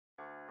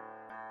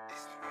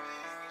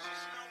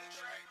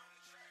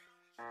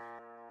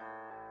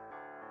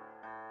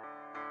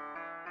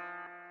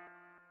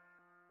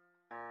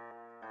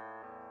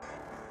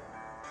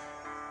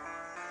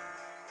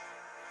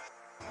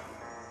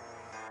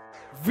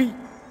V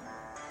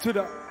to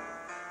the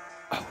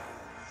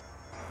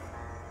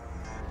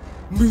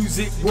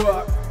music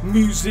work,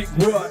 music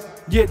work.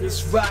 Yeah,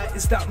 that's right,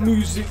 it's that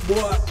music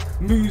work,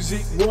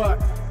 music work,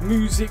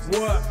 music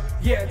work.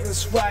 Yeah,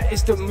 that's right,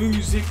 it's the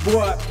music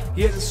work.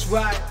 Yeah, that's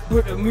right,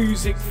 put the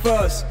music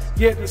first.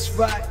 Yeah, that's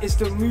right, it's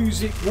the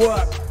music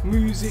work,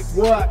 music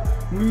work,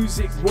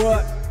 music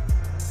work.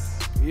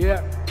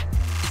 Yeah.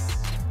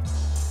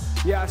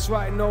 Yeah, that's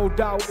right, no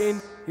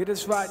doubting. Yeah,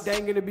 that's right, they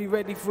ain't gonna be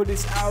ready for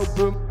this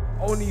album.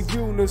 Only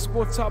realness,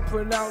 what I'm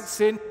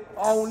pronouncing.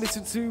 I don't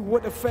listen to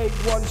what the fake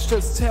ones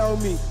just tell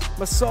me.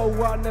 My soul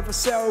will never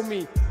sell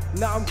me.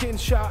 Now I'm getting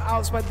shout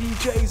outs by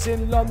DJs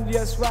in London.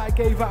 Yes, right, I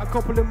gave out a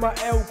couple of my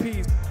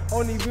LPs.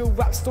 Only real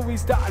rap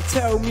stories that I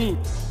tell me.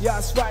 Yeah,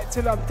 that's right,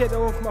 till I'm dead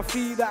off my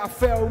feet that I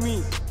fail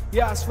me.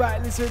 Yeah, that's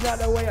right, listen to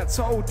the way I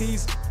told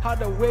these. How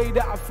the way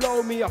that I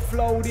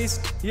flow this.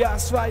 Yeah,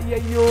 that's right, yeah,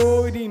 you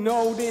already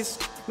know this.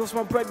 Lost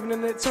my brethren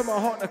and it turned my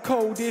heart the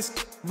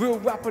coldest. Real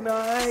rap and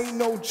I ain't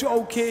no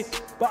joke here.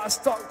 But I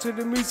stuck to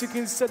the music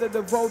instead of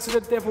the road to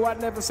the devil. I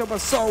never sell my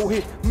soul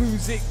here.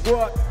 Music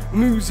work,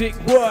 music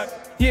work.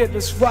 Yeah,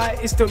 that's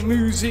right, it's the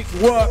music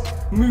work,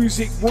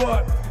 music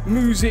work,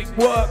 music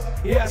work.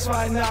 Yeah, that's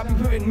right, now I'm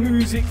putting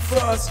music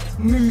first.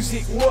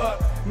 Music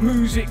work,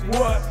 music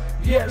work.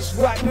 Yeah, that's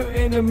right,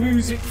 putting the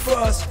music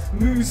first.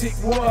 Music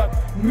work,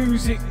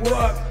 music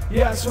work.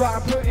 Yeah, that's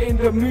right, I put in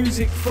the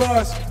music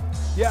first.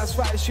 Yeah, that's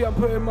right, shit, I'm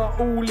putting my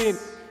all in.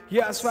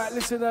 Yeah, that's right,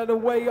 listen to the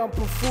way I'm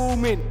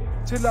performing.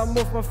 Till I'm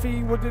off my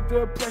feet with the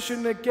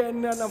depression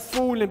again and I'm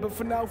falling. But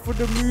for now, for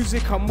the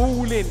music, I'm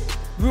all in.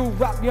 Real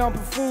rap, yeah, I'm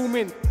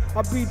performing.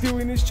 I'll be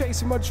doing this,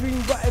 chasing my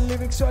dream, writing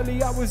lyrics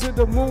early hours of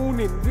the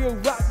morning. Real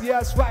rap, yeah,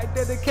 that's right,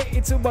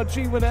 dedicated to my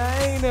dream and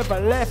I ain't ever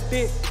left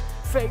it.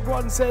 Fake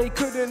ones say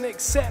couldn't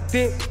accept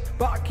it,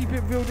 but I keep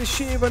it real this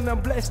year and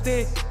I'm blessed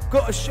it.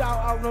 Got a shout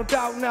out, no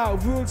doubt now.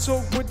 Real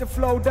talk with the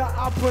flow that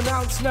I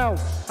pronounce now.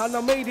 And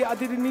I made it, I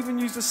didn't even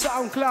use the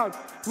SoundCloud.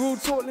 Real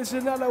talk,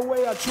 listen to the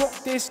way I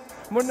drop this.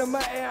 When no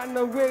matter and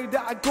the way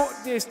that I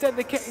got this.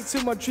 Dedicated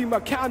to my dream, I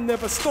can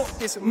never stop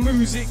this.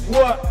 Music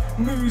work,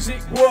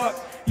 music work.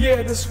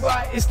 Yeah, that's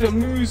right, it's the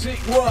music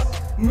work,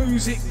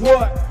 music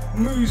work,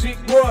 music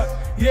work.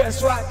 Yeah,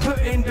 that's right, put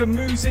in the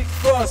music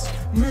first.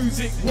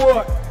 Music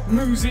work,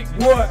 music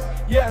work.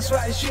 Yeah, that's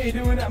right, shit,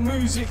 doing that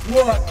music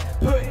work.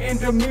 Put in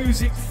the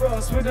music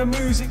first, with the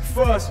music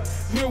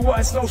first. Real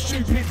words, no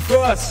stupid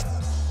verse.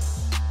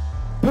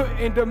 Put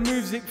in the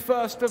music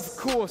first, of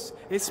course.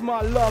 It's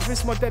my love,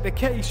 it's my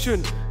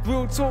dedication.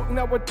 Real talk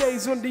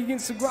nowadays on the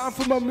Instagram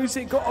for my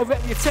music got a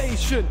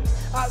reputation.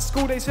 At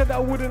school they said I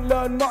wouldn't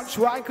learn much,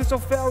 right? Cause I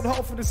failed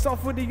half of the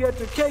stuff with the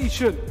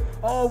education.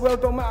 Oh well,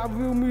 don't matter,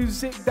 real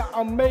music that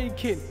I'm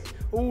making.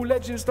 All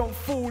legends don't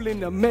fall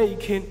in the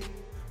making.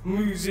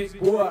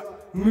 Music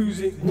work,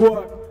 music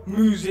work,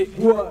 music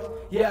work.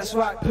 Yeah, that's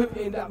right, put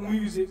in that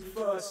music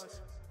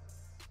first.